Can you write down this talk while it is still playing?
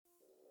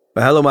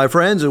Well, hello, my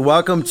friends, and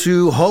welcome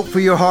to Hope for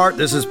Your Heart.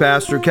 This is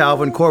Pastor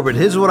Calvin Corbett.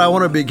 Here's what I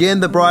want to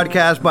begin the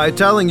broadcast by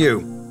telling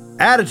you.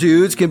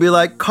 Attitudes can be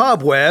like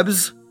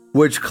cobwebs,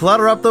 which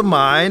clutter up the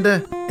mind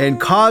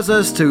and cause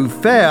us to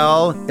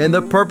fail in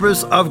the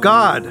purpose of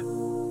God.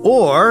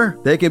 Or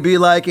they can be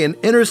like an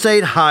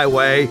interstate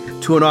highway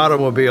to an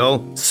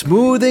automobile,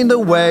 smoothing the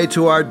way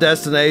to our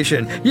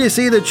destination. You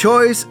see, the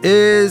choice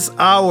is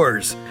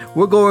ours.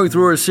 We're going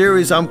through a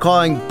series I'm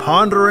calling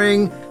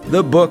Pondering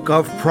the Book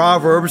of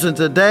Proverbs, and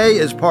today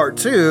is part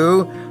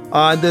 2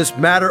 on this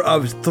matter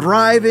of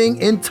thriving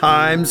in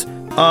times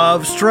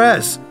of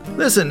stress.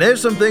 Listen,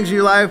 there's some things in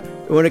your life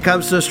when it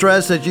comes to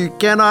stress that you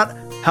cannot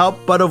help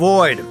but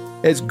avoid.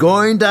 It's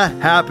going to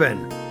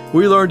happen.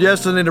 We learned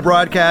yesterday in the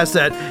broadcast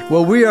that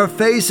when we are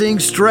facing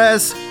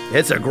stress,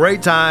 it's a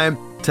great time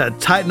to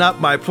tighten up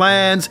my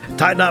plans,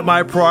 tighten up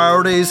my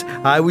priorities.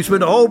 We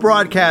spent a whole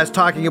broadcast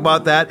talking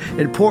about that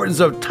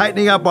importance of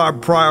tightening up our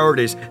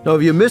priorities. Now,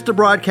 if you missed the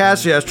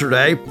broadcast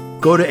yesterday,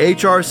 go to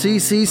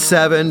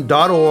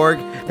hrcc7.org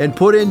and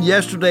put in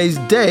yesterday's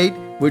date,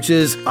 which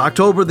is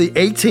October the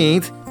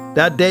 18th.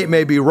 That date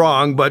may be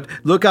wrong, but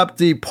look up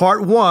the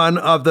part 1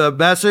 of the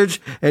message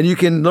and you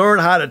can learn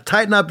how to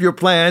tighten up your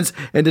plans.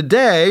 And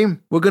today,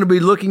 we're going to be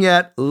looking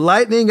at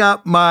lightening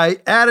up my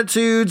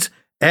attitudes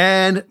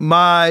and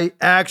my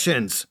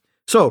actions.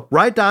 So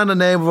write down the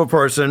name of a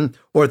person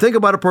or think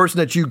about a person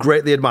that you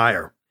greatly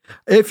admire.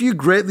 If you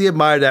greatly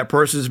admire that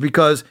person, it's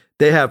because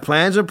they have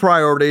plans and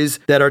priorities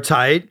that are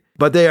tight,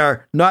 but they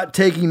are not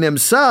taking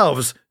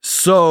themselves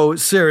so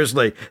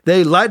seriously.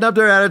 They lighten up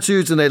their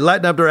attitudes and they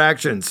lighten up their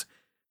actions.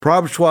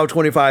 Proverbs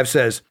 12:25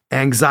 says,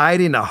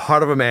 anxiety in the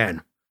heart of a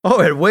man.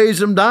 Oh, it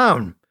weighs him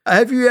down.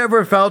 Have you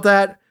ever felt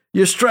that?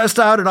 You're stressed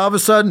out and all of a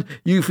sudden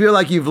you feel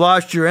like you've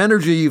lost your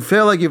energy. You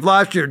feel like you've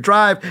lost your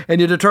drive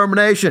and your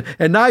determination.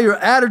 And now your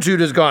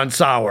attitude has gone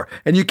sour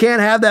and you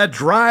can't have that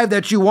drive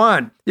that you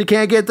want. You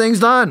can't get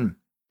things done.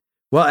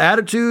 Well,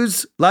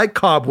 attitudes like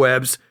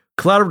cobwebs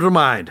clutter the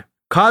mind,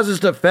 cause us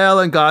to fail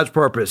in God's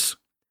purpose.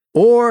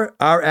 Or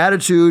our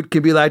attitude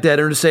can be like that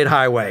interstate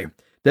highway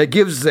that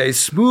gives us a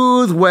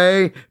smooth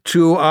way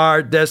to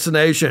our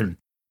destination.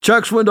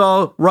 Chuck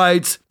Swindoll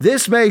writes,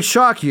 this may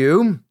shock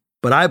you,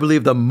 but I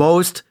believe the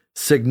most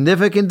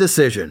significant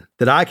decision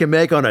that I can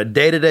make on a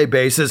day-to-day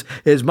basis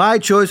is my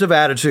choice of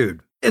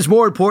attitude. It's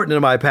more important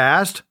than my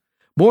past,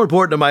 more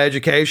important than my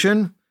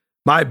education,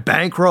 my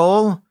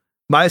bankroll,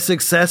 my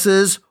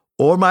successes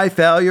or my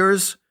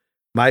failures,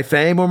 my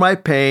fame or my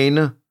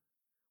pain,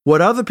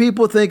 what other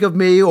people think of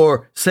me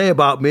or say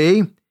about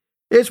me.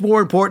 It's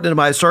more important than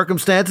my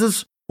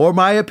circumstances or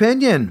my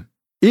opinion,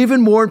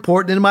 even more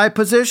important than my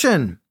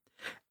position.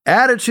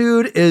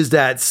 Attitude is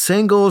that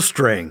single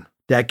string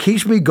that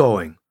keeps me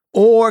going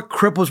or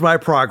cripples my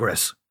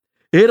progress.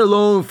 It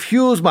alone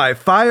fuels my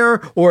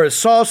fire or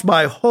assaults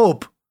my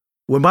hope.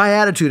 When my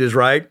attitude is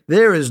right,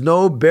 there is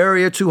no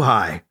barrier too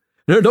high,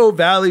 no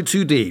valley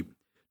too deep,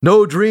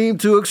 no dream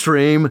too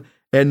extreme,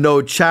 and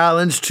no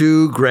challenge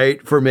too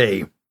great for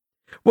me.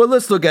 Well,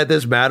 let's look at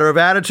this matter of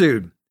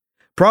attitude.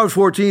 Proverbs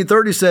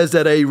 14:30 says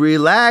that a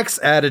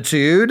relaxed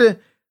attitude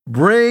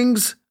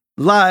brings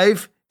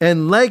life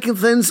and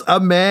lengthens a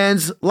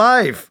man's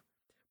life.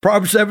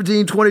 Proverbs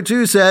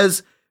 17:22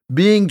 says,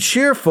 being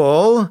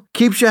cheerful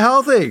keeps you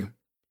healthy.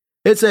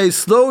 It's a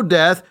slow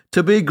death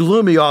to be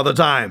gloomy all the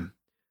time.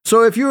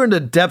 So if you're in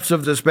the depths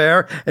of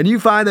despair and you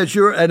find that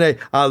you're in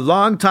a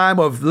long time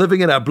of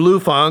living in a blue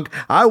funk,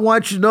 I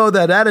want you to know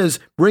that that is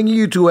bringing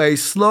you to a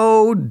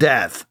slow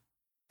death.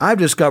 I've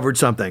discovered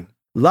something.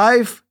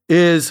 Life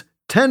is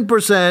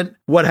 10%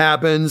 what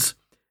happens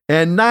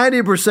and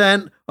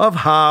 90% of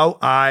how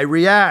I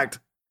react.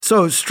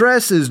 So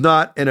stress is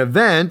not an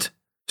event.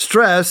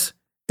 Stress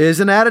is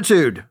an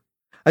attitude.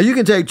 You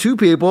can take two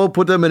people,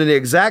 put them in an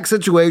exact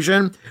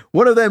situation.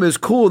 One of them is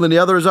cool and the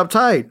other is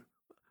uptight.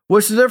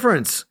 What's the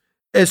difference?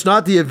 It's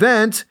not the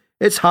event.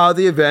 It's how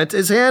the event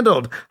is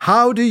handled.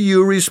 How do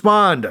you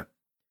respond?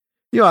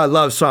 I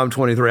love Psalm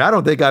 23. I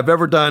don't think I've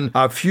ever done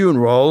a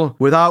funeral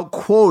without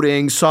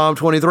quoting Psalm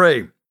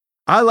 23.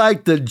 I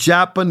like the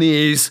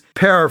Japanese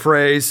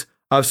paraphrase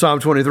of Psalm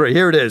 23.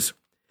 Here it is.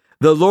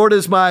 The Lord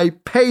is my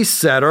pace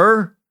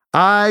setter.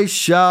 I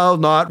shall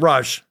not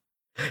rush.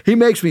 He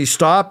makes me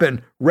stop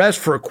and rest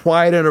for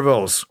quiet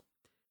intervals.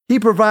 He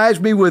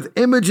provides me with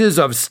images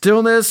of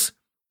stillness,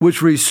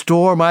 which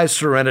restore my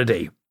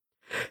serenity.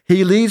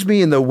 He leads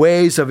me in the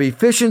ways of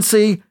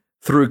efficiency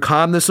through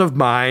calmness of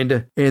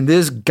mind, and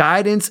this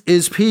guidance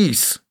is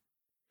peace.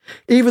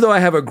 Even though I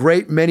have a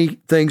great many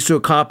things to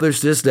accomplish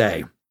this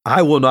day,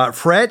 I will not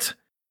fret,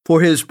 for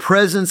his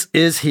presence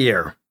is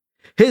here.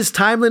 His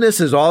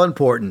timeliness is all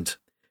important.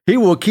 He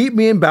will keep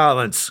me in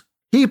balance.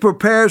 He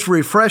prepares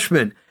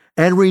refreshment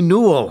and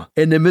renewal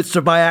in the midst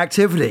of my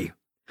activity.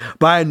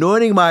 By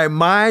anointing my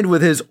mind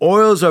with his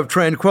oils of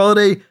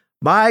tranquility,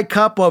 my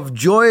cup of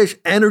joyous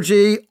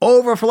energy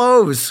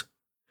overflows.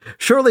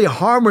 Surely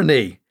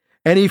harmony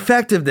and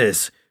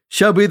effectiveness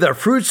shall be the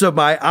fruits of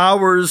my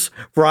hours,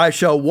 for I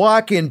shall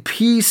walk in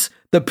peace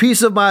the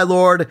peace of my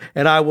Lord,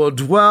 and I will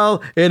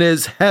dwell in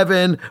his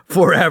heaven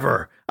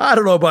forever. I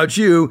don't know about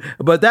you,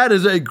 but that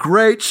is a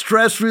great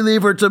stress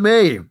reliever to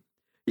me.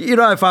 You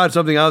know, I found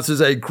something else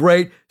is a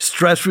great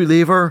stress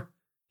reliever.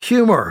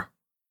 Humor.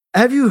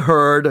 Have you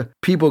heard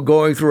people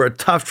going through a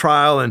tough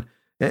trial and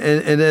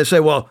they say,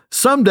 well,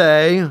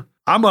 someday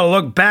I'm going to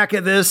look back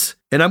at this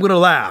and I'm going to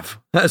laugh.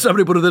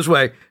 Somebody put it this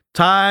way: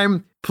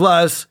 time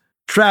plus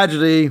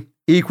tragedy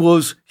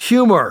equals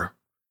humor.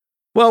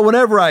 Well,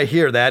 whenever I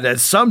hear that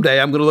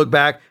someday I'm going to look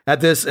back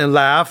at this and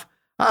laugh,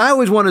 I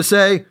always want to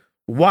say,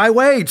 why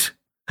wait?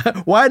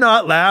 Why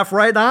not laugh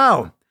right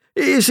now?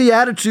 You see,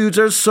 attitudes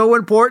are so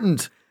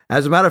important.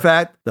 As a matter of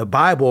fact, the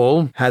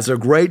Bible has a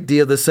great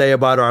deal to say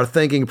about our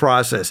thinking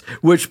process,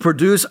 which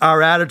produce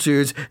our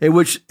attitudes and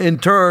which in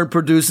turn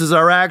produces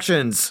our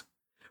actions.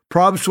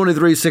 Proverbs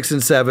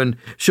 23:6-7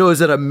 shows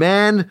that a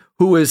man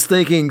who is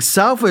thinking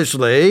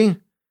selfishly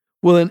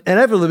will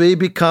inevitably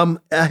become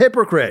a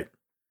hypocrite.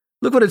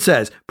 Look what it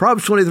says.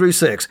 Proverbs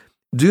 23:6.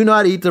 Do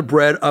not eat the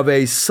bread of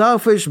a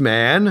selfish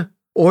man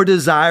or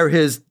desire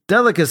his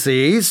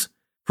delicacies,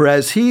 for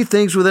as he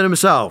thinks within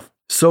himself,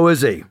 so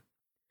is he.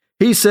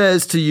 He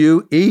says to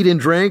you, eat and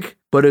drink,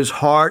 but his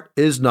heart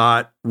is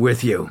not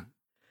with you.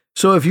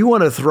 So if you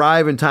want to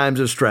thrive in times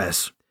of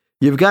stress,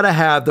 you've got to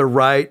have the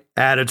right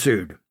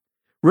attitude.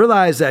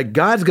 Realize that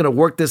God's going to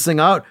work this thing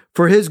out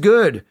for his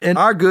good and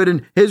our good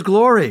and his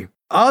glory.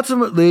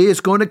 Ultimately, it's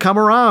going to come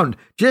around.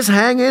 Just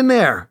hang in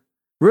there.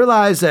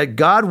 Realize that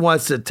God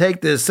wants to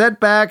take this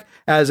setback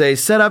as a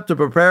setup to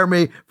prepare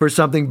me for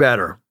something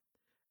better.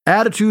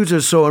 Attitudes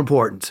are so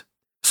important.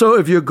 So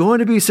if you're going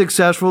to be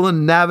successful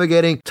in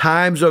navigating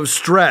times of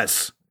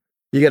stress,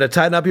 you got to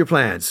tighten up your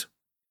plans.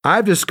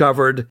 I've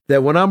discovered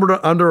that when I'm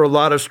under a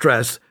lot of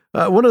stress,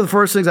 one of the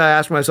first things I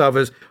ask myself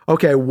is,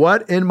 okay,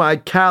 what in my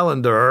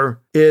calendar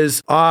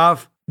is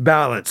off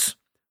balance?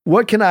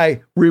 What can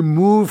I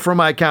remove from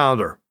my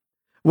calendar?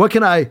 What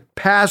can I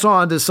pass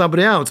on to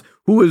somebody else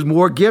who is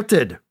more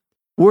gifted?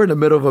 We're in the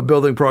middle of a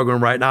building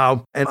program right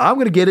now, and I'm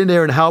going to get in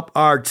there and help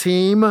our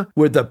team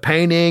with the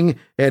painting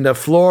and the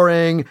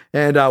flooring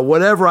and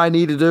whatever I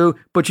need to do.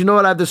 But you know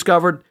what I've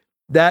discovered?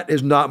 That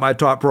is not my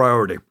top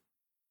priority.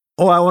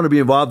 Oh, I want to be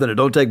involved in it.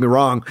 Don't take me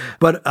wrong.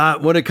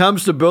 But when it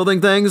comes to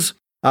building things,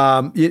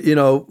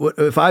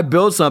 if I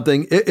build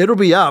something, it'll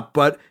be up,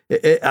 but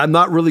I'm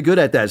not really good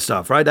at that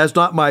stuff, right? That's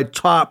not my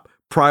top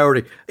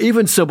priority.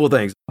 Even simple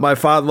things. My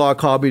father-in-law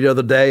called me the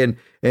other day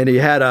and he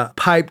had a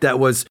pipe that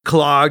was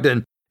clogged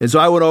and so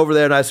I went over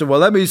there and I said, well,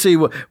 let me see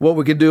what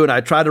we can do. And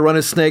I tried to run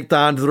a snake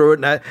down through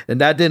it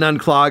and that didn't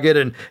unclog it.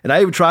 And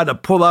I even tried to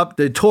pull up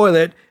the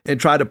toilet and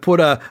try to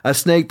put a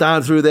snake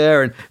down through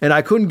there and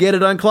I couldn't get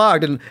it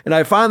unclogged. And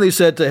I finally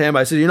said to him,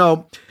 I said,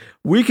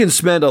 we can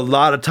spend a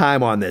lot of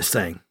time on this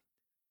thing.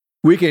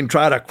 We can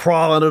try to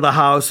crawl under the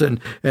house, and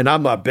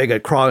I'm not big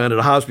at crawling under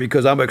the house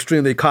because I'm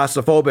extremely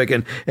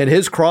claustrophobic, and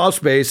his crawl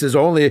space is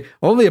only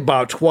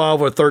about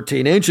 12 or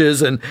 13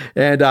 inches, and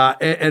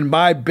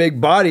my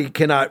big body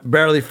cannot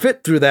barely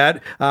fit through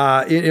that,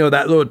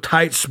 that little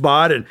tight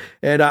spot,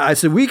 and I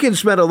said, we can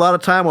spend a lot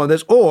of time on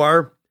this,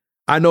 or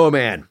I know a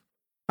man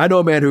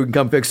who can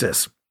come fix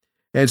this.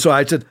 And so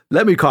I said,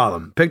 let me call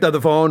him. Picked up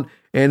the phone,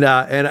 and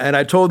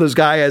I told this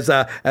guy as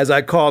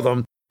I called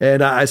him,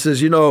 and I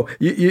says,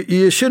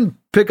 you shouldn't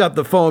pick up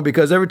the phone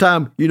because every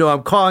time,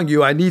 I'm calling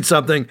you, I need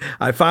something.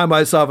 I find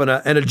myself in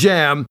a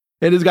jam.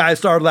 And this guy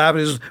started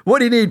laughing. He says, what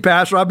do you need,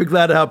 Pastor? I'll be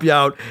glad to help you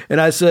out.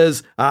 And I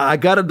says, I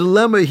got a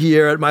dilemma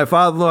here at my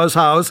father-in-law's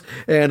house,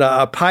 and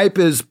a pipe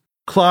is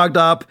clogged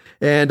up,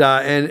 and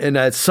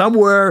it's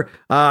somewhere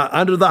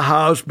under the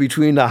house,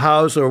 between the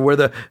house or where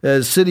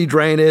the city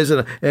drain is,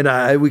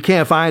 and we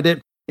can't find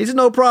it. He said,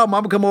 no problem.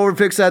 I'm going to come over and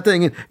fix that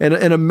thing. And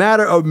in a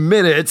matter of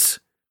minutes,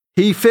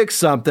 he fixed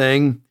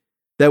something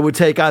that would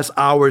take us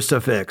hours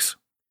to fix.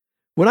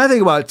 When I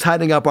think about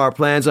tightening up our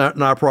plans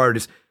and our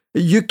priorities,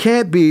 you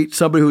can't beat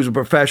somebody who's a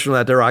professional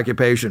at their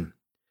occupation.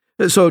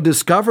 So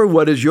discover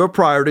what is your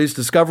priorities,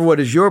 discover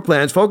what is your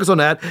plans, focus on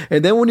that,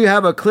 and then when you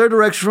have a clear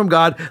direction from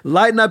God,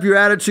 lighten up your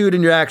attitude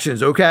and your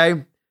actions,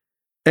 okay?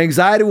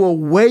 Anxiety will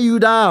weigh you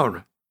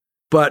down,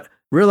 but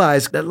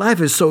realize that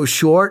life is so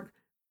short,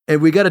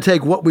 and we got to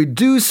take what we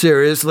do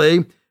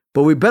seriously,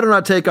 but we better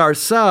not take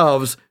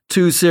ourselves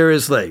too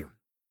seriously.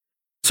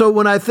 So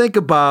when I think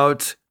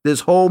about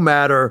this whole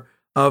matter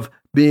of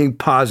being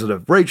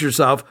positive, rate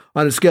yourself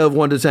on a scale of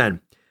 1 to 10.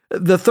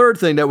 The third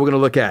thing that we're going to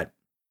look at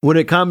when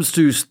it comes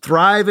to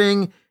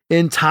thriving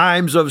in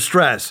times of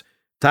stress,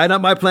 tighten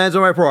up my plans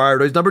and my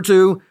priorities. Number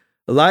 2,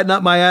 lighten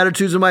up my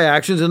attitudes and my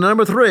actions. And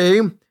number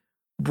 3,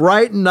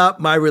 brighten up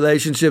my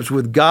relationships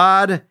with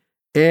God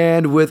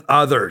and with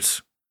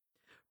others.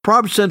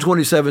 Proverbs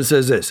 10:27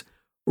 says this,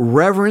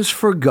 reverence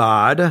for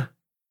God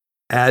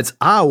adds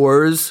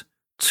hours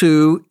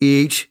to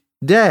each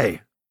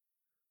day.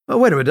 Oh,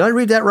 wait a minute. Did I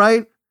read that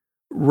right?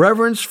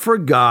 Reverence for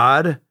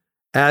God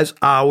adds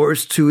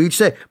hours to each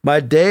day.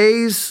 My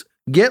days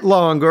get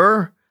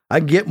longer. I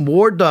get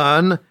more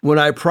done when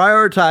I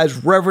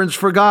prioritize reverence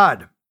for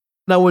God.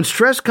 Now, when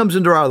stress comes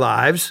into our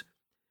lives,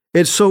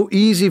 It's so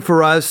easy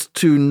for us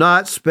to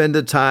not spend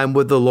the time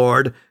with the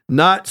Lord,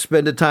 not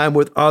spend the time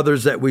with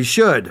others that we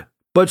should.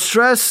 But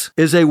stress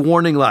is a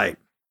warning light.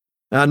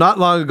 Not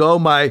long ago,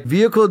 my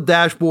vehicle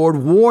dashboard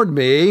warned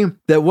me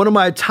that one of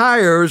my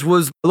tires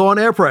was low on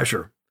air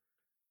pressure.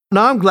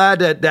 Now, I'm glad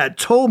that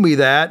told me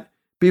that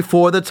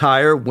before the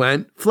tire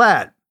went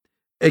flat.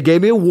 It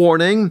gave me a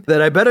warning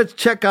that I better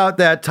check out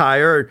that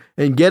tire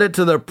and get it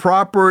to the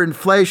proper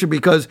inflation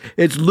because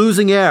it's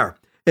losing air.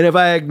 And if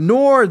I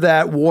ignore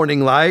that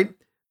warning light,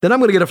 then I'm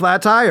going to get a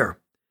flat tire.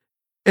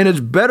 And it's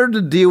better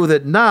to deal with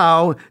it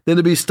now than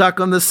to be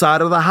stuck on the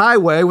side of the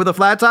highway with a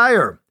flat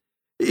tire.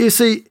 You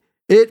see,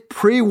 it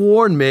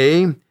pre-warned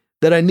me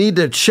that I need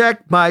to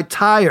check my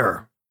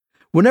tire.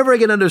 Whenever I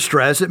get under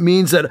stress, it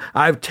means that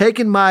I've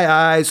taken my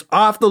eyes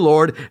off the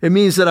Lord. It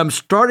means that I'm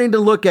starting to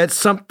look at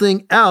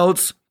something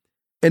else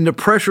in the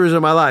pressures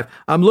of my life.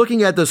 I'm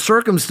looking at the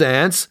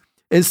circumstance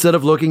instead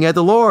of looking at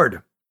the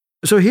Lord.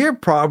 So here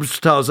Proverbs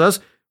tells us,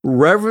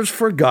 reverence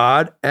for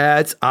God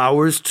adds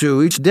hours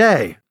to each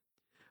day.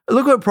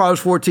 Look what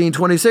Proverbs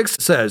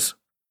 14:26 says.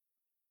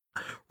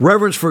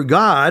 Reverence for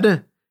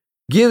God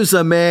gives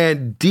a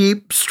man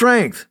deep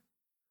strength.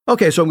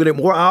 Okay, so I'm going to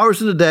get more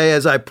hours in the day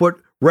as I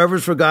put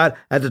reverence for God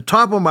at the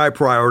top of my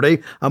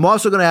priority. I'm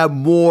also going to have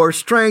more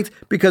strength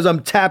because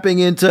I'm tapping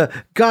into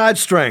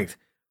God's strength.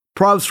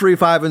 Proverbs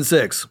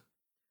 3:5-6.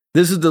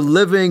 This is the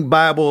Living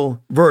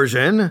Bible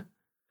version.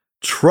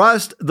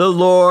 Trust the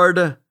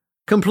Lord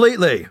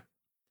completely.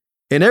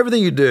 In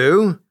everything you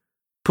do,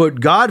 put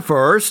God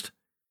first,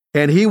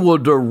 and He will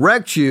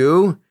direct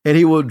you, and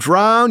He will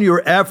drown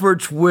your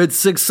efforts with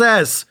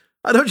success.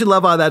 Don't you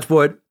love how that's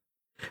put?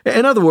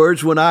 In other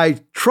words, when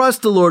I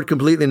trust the Lord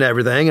completely in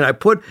everything, and I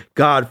put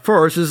God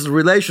first, this is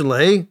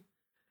relationally,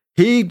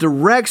 He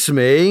directs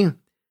me,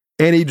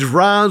 and He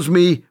drowns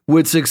me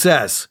with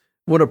success.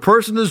 When a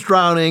person is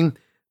drowning,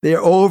 they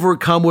are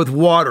overcome with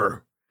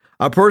water.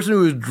 A person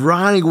who is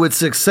drowning with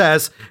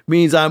success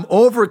means I'm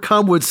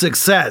overcome with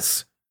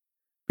success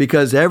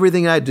because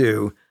everything I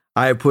do,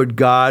 I put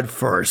God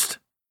first.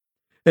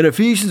 In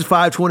Ephesians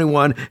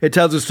 5:21, it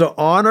tells us to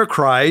honor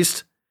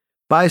Christ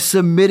by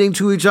submitting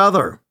to each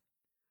other.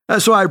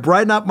 So I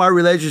brighten up my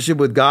relationship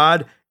with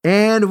God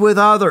and with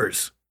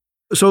others.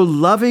 So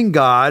loving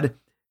God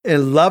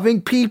and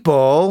loving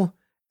people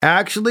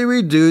actually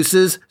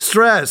reduces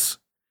stress.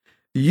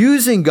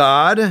 Using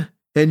God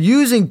and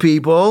using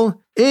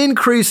people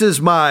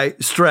increases my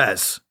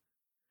stress.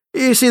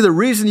 You see, the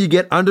reason you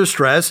get under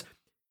stress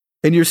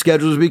in your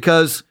schedule is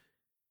because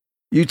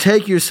you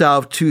take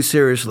yourself too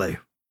seriously.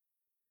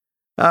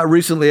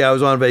 Recently, I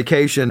was on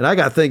vacation, and I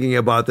got thinking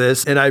about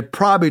this, and I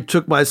probably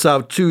took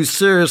myself too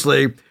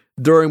seriously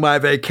during my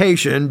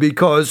vacation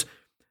because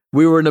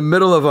we were in the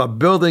middle of a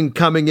building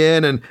coming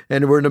in, and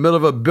we're in the middle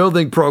of a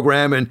building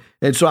program,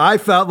 and so I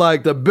felt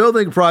like the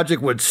building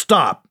project would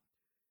stop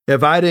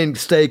if I didn't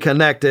stay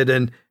connected.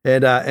 And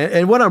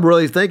what I'm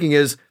really thinking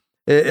is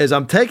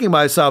I'm taking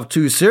myself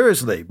too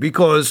seriously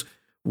because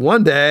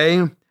one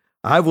day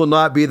I will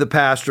not be the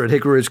pastor at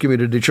Hickory Ridge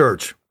Community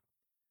Church.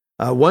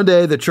 One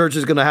day the church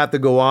is going to have to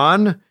go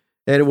on,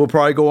 and it will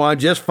probably go on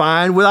just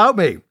fine without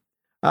me.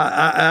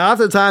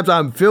 Oftentimes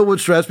I'm filled with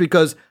stress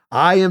because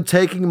I am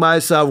taking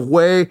myself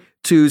way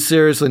too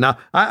seriously. Now,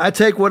 I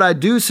take what I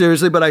do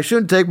seriously, but I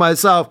shouldn't take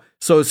myself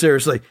so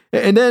seriously.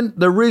 And then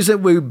the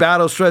reason we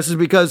battle stress is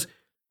because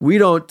we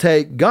don't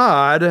take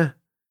God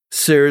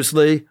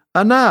seriously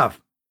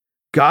enough.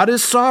 God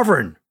is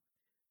sovereign.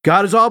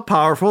 God is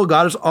all-powerful.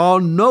 God is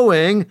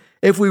all-knowing.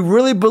 If we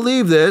really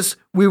believe this,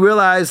 we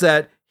realize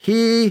that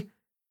He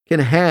can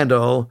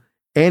handle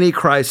any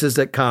crisis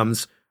that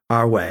comes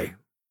our way.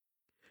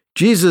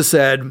 Jesus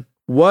said,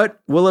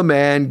 "What will a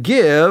man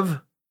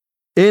give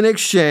in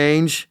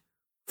exchange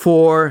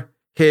for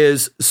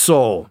his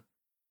soul?"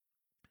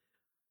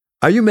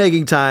 Are you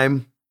making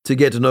time to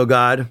get to know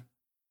God?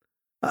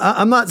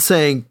 I'm not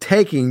saying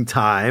taking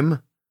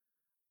time.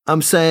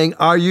 I'm saying,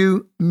 are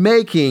you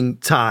making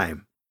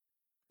time?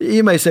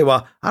 You may say,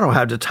 well, I don't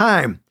have the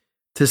time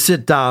to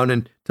sit down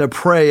and to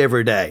pray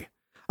every day.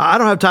 I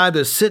don't have time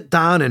to sit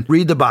down and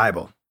read the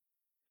Bible.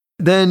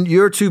 Then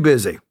you're too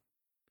busy.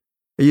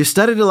 You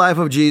study the life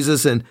of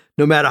Jesus, and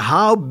no matter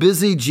how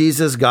busy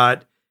Jesus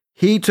got,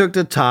 He took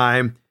the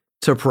time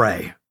to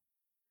pray.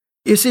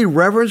 You see,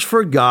 reverence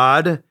for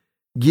God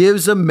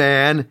gives a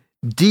man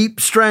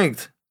deep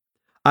strength.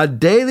 A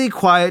daily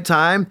quiet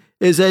time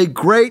is a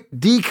great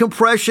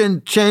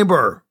decompression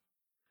chamber,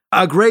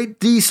 a great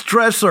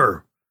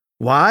de-stressor.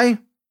 Why?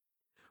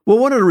 Well,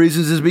 one of the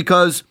reasons is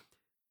because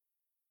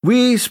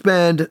we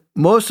spend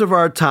most of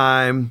our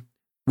time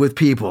with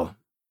people.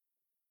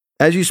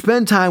 As you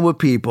spend time with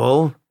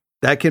people,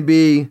 that can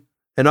be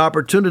an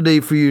opportunity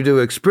for you to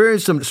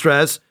experience some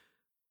stress,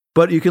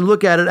 but you can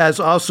look at it as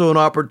also an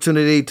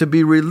opportunity to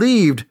be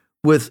relieved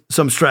with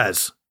some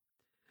stress.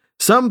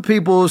 Some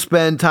people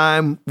spend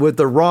time with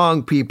the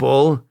wrong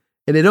people,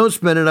 and they don't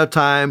spend enough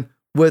time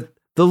with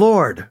the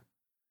Lord.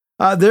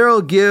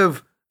 They'll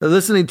give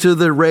listening to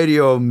the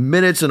radio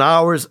minutes and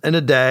hours in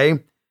a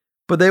day,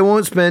 but they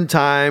won't spend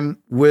time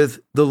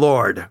with the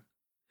Lord.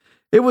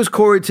 It was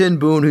Corrie ten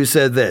Boom who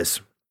said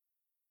this: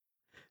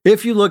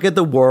 "If you look at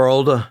the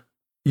world,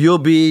 you'll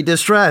be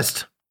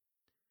distressed.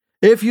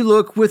 If you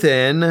look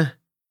within,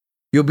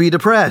 you'll be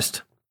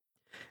depressed.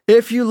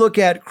 If you look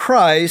at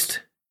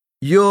Christ,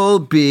 you'll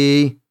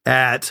be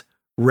at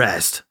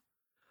rest."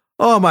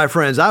 Oh, my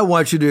friends, I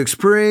want you to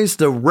experience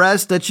the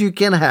rest that you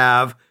can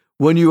have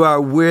when you are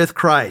with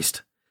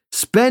Christ.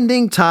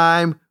 Spending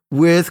time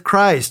with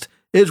Christ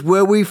is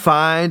where we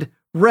find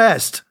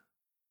rest.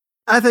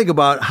 I think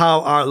about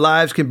how our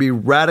lives can be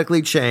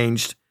radically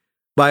changed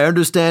by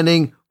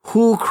understanding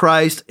who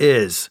Christ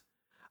is,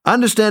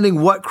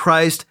 understanding what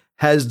Christ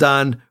has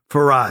done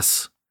for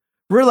us,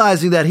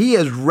 realizing that He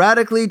has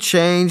radically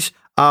changed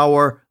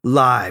our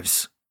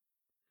lives.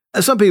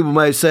 Some people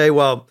might say,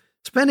 well,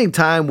 spending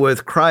time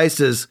with Christ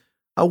is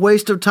a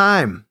waste of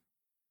time.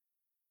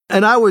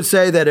 And I would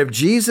say that if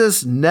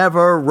Jesus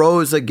never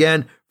rose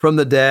again from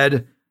the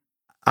dead,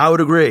 I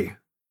would agree.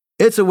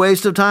 It's a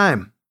waste of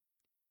time.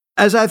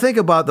 As I think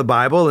about the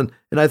Bible and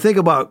I think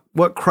about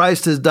what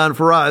Christ has done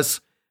for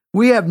us,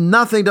 we have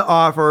nothing to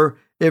offer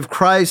if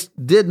Christ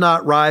did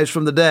not rise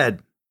from the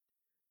dead.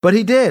 But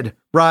He did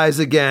rise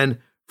again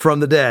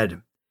from the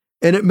dead.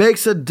 And it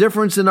makes a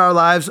difference in our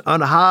lives on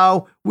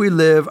how we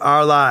live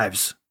our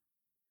lives.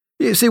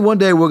 You see, one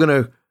day we're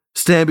going to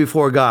stand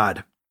before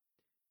God.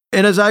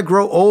 And as I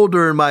grow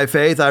older in my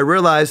faith, I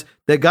realize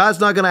that God's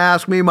not going to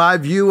ask me my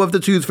view of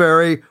the Tooth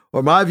Fairy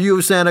or my view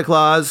of Santa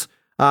Claus.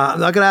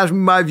 I'm not going to ask me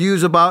my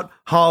views about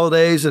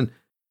holidays. And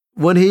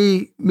when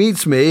He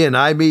meets me and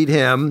I meet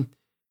Him,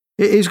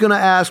 He's going to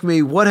ask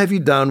me, what have you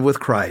done with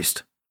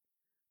Christ?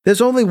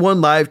 There's only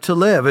one life to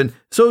live, and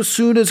so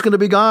soon it's going to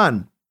be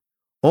gone.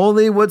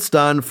 Only what's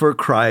done for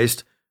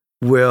Christ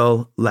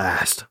will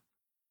last.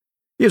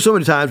 So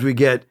many times we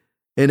get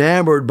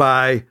enamored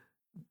by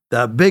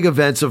the big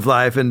events of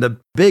life and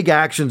the big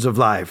actions of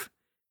life,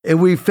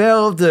 and we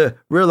fail to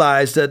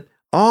realize that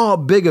all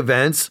big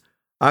events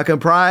are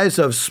comprised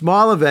of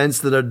small events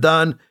that are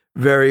done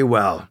very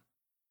well.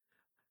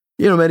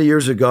 Many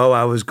years ago,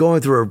 I was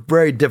going through a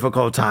very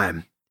difficult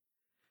time.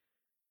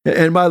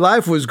 And my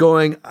life was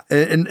going,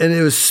 and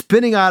it was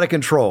spinning out of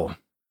control.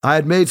 I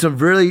had made some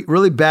really,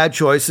 really bad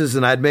choices,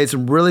 and I had made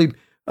some really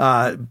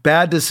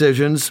bad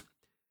decisions.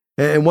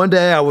 And one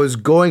day I was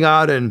going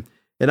out, and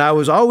I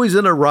was always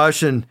in a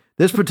rush. And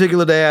this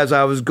particular day, as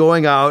I was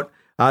going out,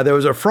 there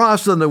was a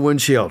frost on the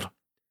windshield.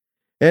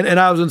 And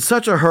I was in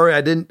such a hurry,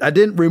 I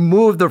didn't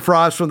remove the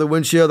frost from the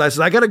windshield. I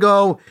said, I got to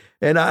go.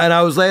 And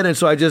I was late, and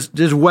so I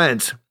just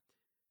went.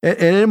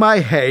 And in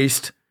my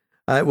haste,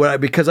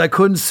 because I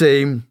couldn't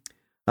see,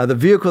 the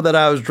vehicle that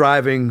I was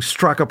driving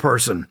struck a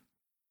person.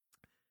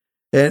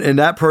 And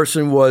that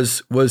person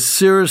was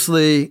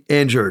seriously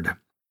injured.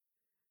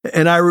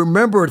 And I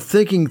remember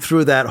thinking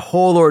through that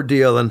whole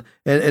ordeal and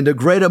the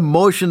great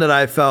emotion that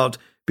I felt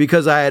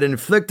because I had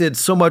inflicted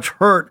so much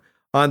hurt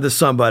onto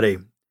somebody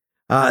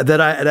that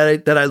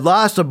I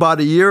lost about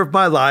a year of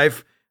my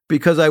life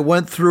because I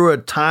went through a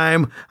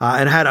time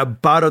and had a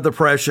bout of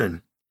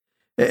depression.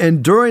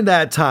 And during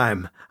that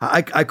time,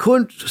 I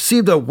couldn't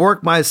seem to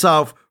work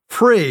myself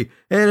free.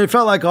 And it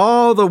felt like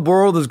all the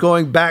world is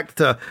going back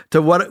to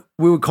what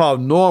we would call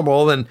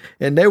normal. And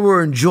they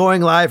were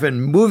enjoying life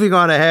and moving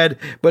on ahead.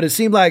 But it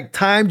seemed like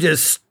time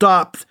just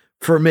stopped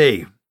for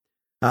me.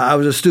 I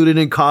was a student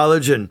in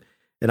college and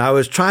I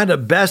was trying the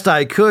best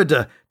I could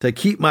to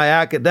keep my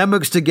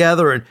academics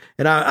together.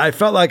 And I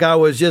felt like I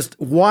was just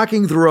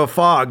walking through a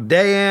fog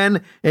day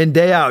in and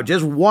day out,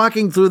 just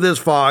walking through this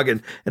fog.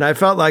 And I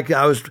felt like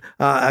I was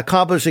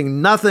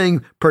accomplishing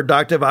nothing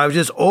productive. I was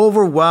just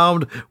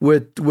overwhelmed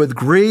with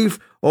grief,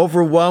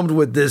 overwhelmed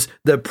with this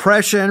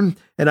depression,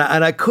 and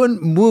I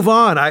couldn't move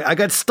on. I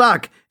got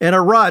stuck in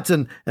a rut,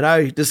 and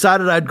I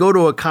decided I'd go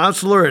to a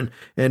counselor,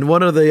 and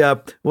one of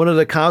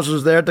the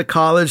counselors there at the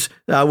college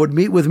would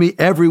meet with me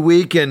every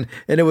week, and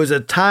it was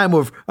a time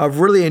of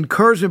really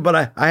encouragement,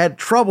 but I had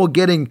trouble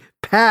getting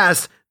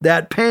past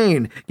that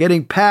pain,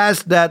 getting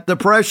past that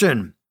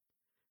depression.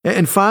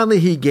 And finally,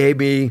 he gave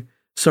me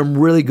some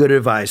really good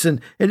advice. And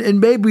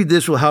maybe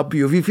this will help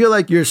you. If you feel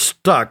like you're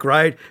stuck,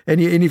 right? And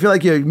you feel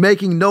like you're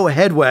making no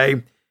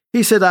headway,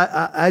 he said,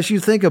 as you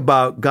think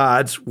about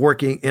God's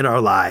working in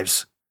our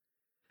lives,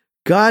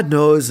 God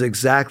knows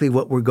exactly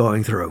what we're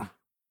going through.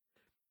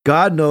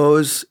 God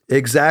knows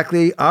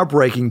exactly our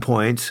breaking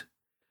point,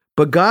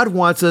 but God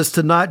wants us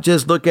to not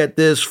just look at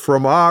this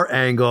from our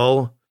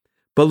angle,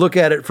 but look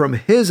at it from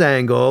His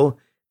angle,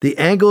 the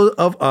angle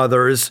of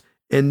others,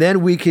 and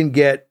then we can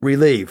get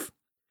relief.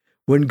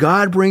 When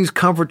God brings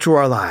comfort to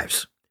our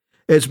lives,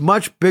 it's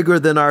much bigger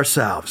than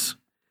ourselves.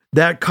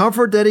 That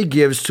comfort that He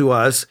gives to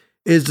us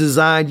is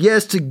designed,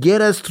 yes, to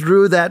get us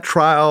through that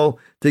trial,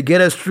 to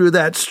get us through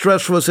that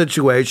stressful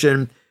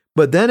situation,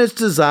 but then it's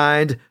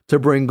designed to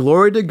bring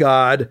glory to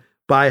God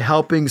by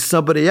helping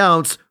somebody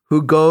else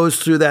who goes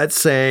through that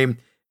same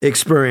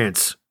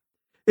experience.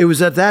 It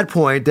was at that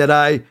point that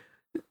I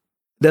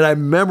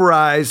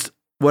memorized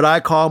what I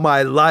call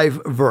my life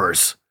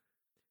verse,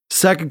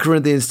 2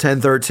 Corinthians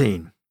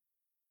 10:13.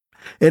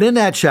 And in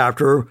that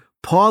chapter,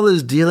 Paul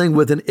is dealing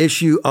with an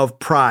issue of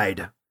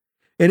pride.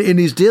 And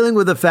he's dealing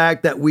with the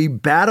fact that we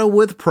battle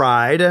with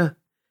pride,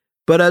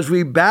 but as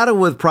we battle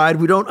with pride,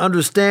 we don't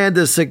understand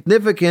the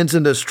significance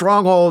and the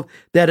stronghold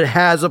that it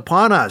has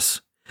upon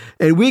us.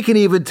 And we can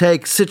even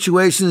take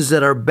situations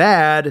that are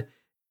bad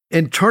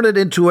and turn it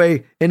into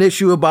an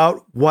issue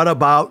about, what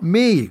about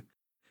me?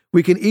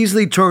 We can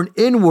easily turn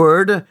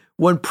inward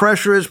when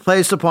pressure is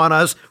placed upon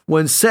us,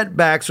 when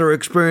setbacks are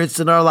experienced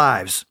in our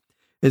lives.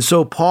 And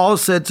so Paul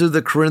said to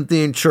the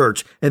Corinthian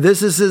church, and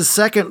this is his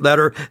second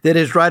letter that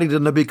he's writing to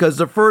them, because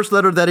the first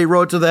letter that he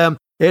wrote to them,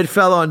 it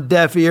fell on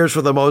deaf ears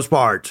for the most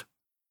part.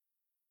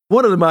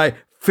 One of my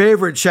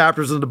favorite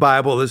chapters in the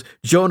Bible is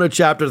Jonah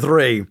chapter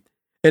 3,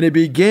 and it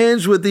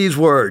begins with these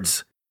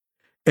words,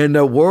 "And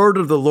the word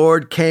of the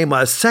Lord came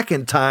a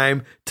second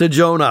time to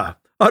Jonah."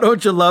 Oh,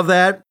 don't you love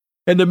that?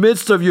 In the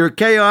midst of your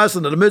chaos,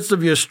 in the midst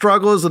of your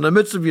struggles, in the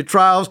midst of your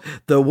trials,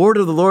 the word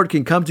of the Lord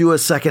can come to you a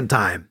second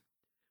time.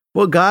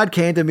 Well, God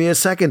came to me a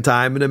second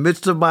time in the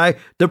midst of my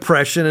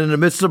depression, in the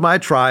midst of my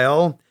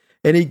trial,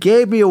 and he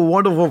gave me a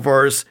wonderful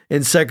verse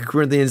in 2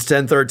 Corinthians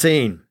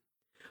 10:13.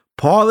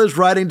 Paul is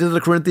writing to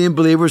the Corinthian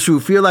believers who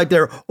feel like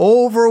they're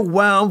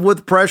overwhelmed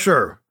with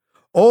pressure,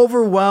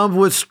 overwhelmed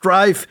with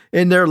strife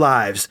in their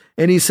lives.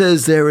 And he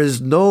says, there is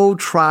no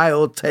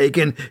trial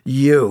taken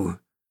you,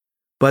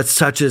 but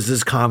such as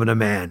is common to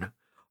man.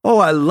 Oh,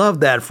 I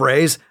love that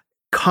phrase,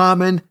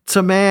 common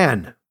to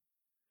man.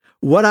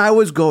 What I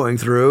was going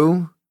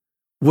through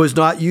was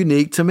not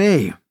unique to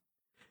me.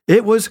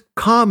 It was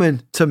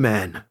common to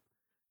men,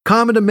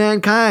 common to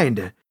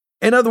mankind.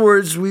 In other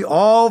words, we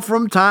all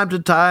from time to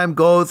time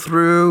go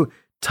through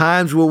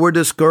times where we're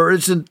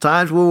discouraged and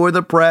times where we're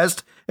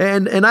depressed.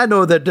 And I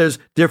know that there's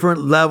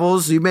different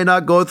levels. You may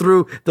not go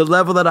through the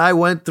level that I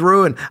went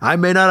through, and I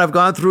may not have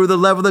gone through the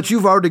level that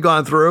you've already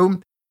gone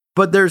through.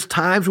 But there's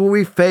times when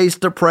we face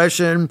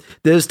depression.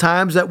 There's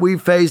times that we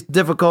face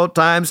difficult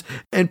times.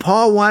 And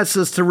Paul wants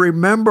us to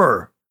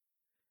remember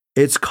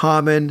it's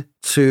common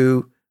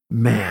to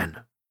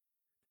man.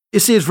 You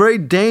see, it's very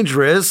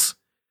dangerous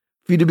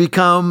for you to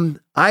become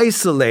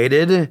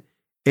isolated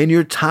in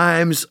your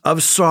times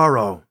of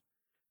sorrow.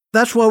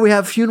 That's why we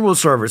have funeral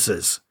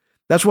services.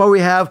 That's why we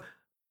have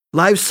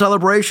life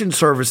celebration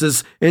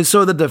services, and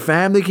so that the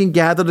family can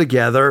gather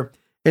together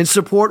and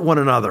support one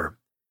another.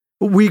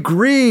 We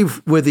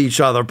grieve with each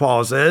other,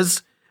 Paul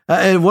says,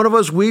 and one of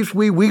us weeps,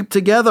 we weep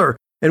together,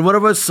 and one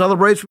of us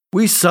celebrates,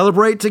 we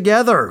celebrate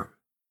together.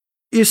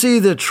 You see,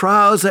 the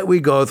trials that we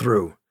go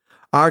through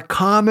are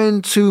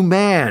common to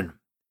man.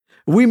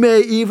 We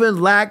may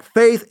even lack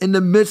faith in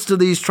the midst of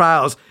these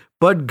trials,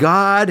 but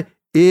God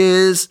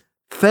is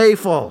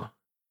faithful.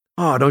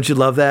 Oh, don't you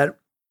love that?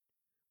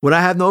 When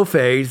I have no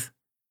faith,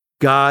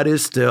 God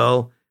is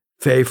still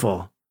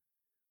faithful.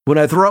 When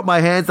I throw up my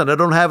hands and I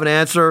don't have an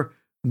answer,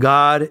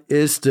 God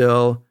is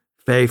still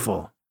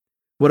faithful.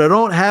 When I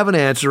don't have an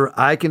answer,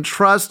 I can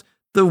trust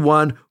the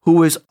one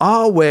who is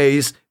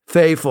always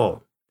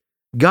faithful.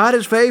 God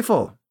is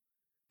faithful,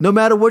 no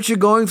matter what you're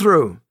going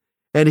through,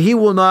 and he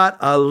will not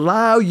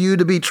allow you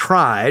to be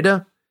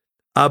tried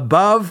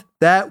above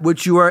that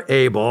which you are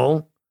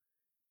able,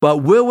 but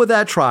will with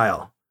that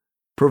trial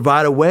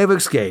provide a way of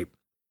escape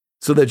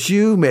so that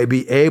you may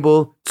be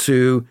able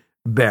to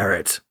bear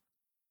it.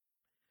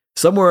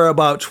 Somewhere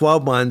about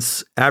 12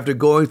 months after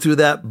going through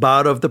that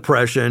bout of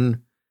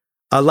depression,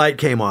 a light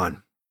came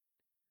on.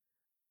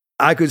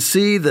 I could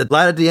see the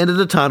light at the end of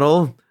the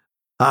tunnel.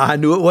 I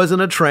knew it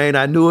wasn't a train.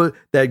 I knew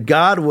that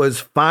God was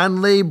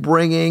finally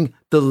bringing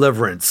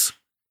deliverance.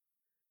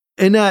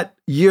 In that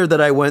year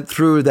that I went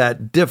through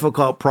that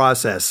difficult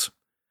process,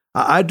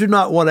 I do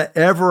not want to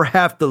ever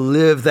have to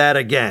live that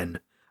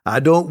again. I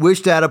don't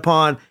wish that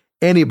upon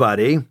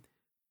anybody,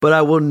 but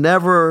I will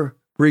never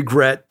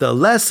regret the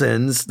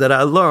lessons that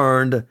I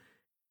learned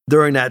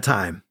during that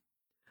time.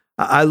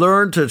 I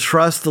learned to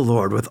trust the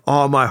Lord with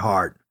all my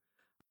heart.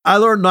 I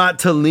learned not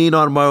to lean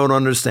on my own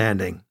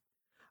understanding.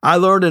 I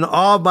learned in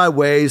all my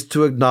ways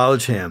to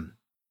acknowledge him,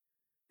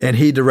 and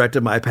he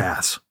directed my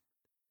paths.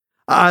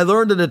 I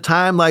learned in a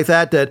time like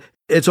that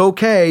it's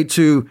okay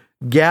to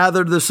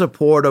gather the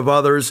support of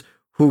others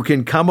who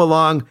can come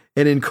along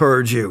and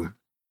encourage you.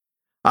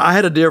 I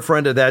had a dear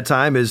friend at that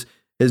time. His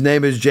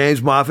name is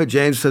James Moffat.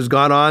 James has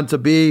gone on to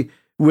be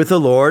with the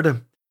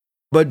Lord.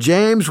 But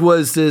James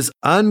was this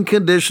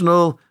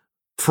unconditional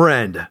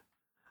friend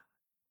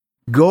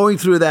going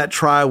through that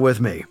trial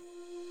with me.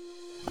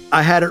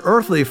 I had an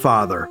earthly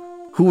father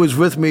who was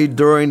with me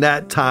during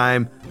that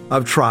time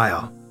of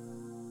trial.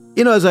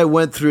 You know, as I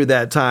went through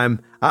that time,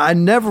 I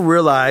never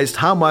realized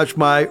how much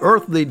my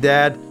earthly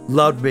dad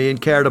loved me and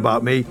cared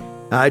about me.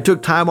 I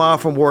took time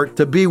off from work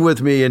to be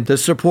with me and to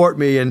support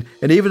me and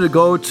even to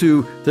go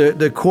to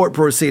the court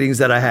proceedings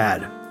that I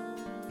had.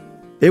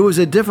 It was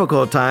a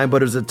difficult time,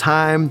 but it was a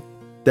time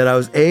that I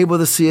was able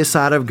to see a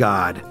side of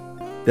God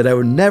that I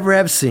would never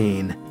have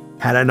seen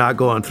had I not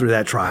gone through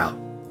that trial.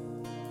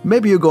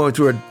 Maybe you're going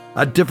through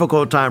a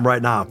difficult time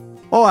right now.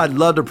 Oh, I'd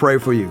love to pray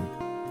for you.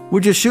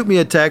 Would you shoot me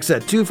a text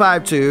at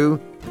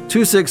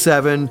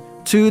 252-267-2424?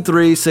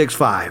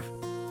 2365.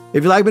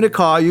 If you'd like me to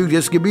call you,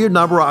 just give me your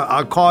number.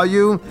 I'll call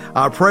you.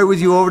 I'll pray with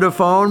you over the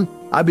phone.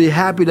 I'd be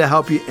happy to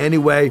help you any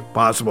way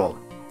possible.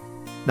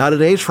 Now,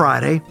 today's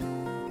Friday,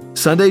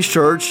 Sunday's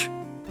church.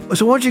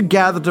 So why don't you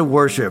gather to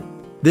worship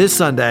this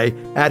Sunday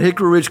at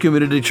Hickory Ridge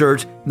Community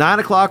Church, 9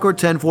 o'clock or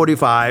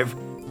 10:45.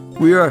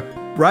 We are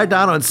right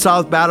down on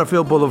South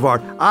Battlefield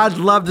Boulevard. I'd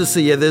love to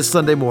see you this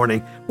Sunday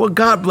morning. Well,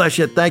 God bless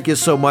you. Thank you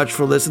so much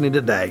for listening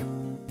today.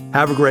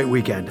 Have a great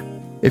weekend.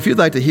 If you'd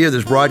like to hear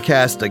this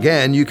broadcast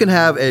again, you can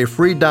have a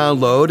free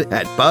download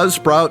at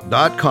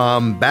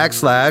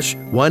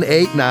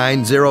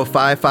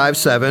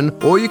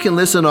buzzsprout.com/1890557, or you can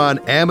listen on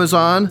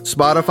Amazon,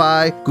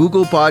 Spotify,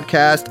 Google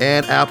Podcast,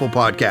 and Apple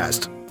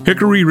Podcast.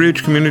 Hickory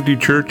Ridge Community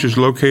Church is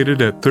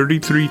located at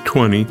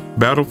 3320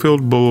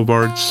 Battlefield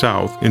Boulevard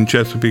South in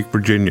Chesapeake,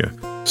 Virginia.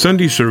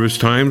 Sunday service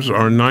times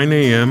are 9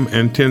 a.m.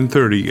 and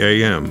 10:30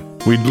 a.m.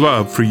 We'd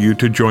love for you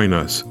to join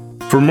us.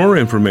 For more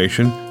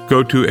information,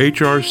 go to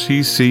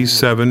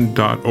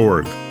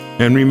hrcc7.org.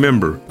 And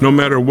remember, no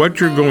matter what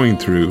you're going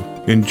through,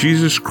 in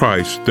Jesus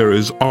Christ there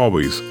is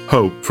always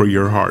hope for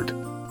your heart.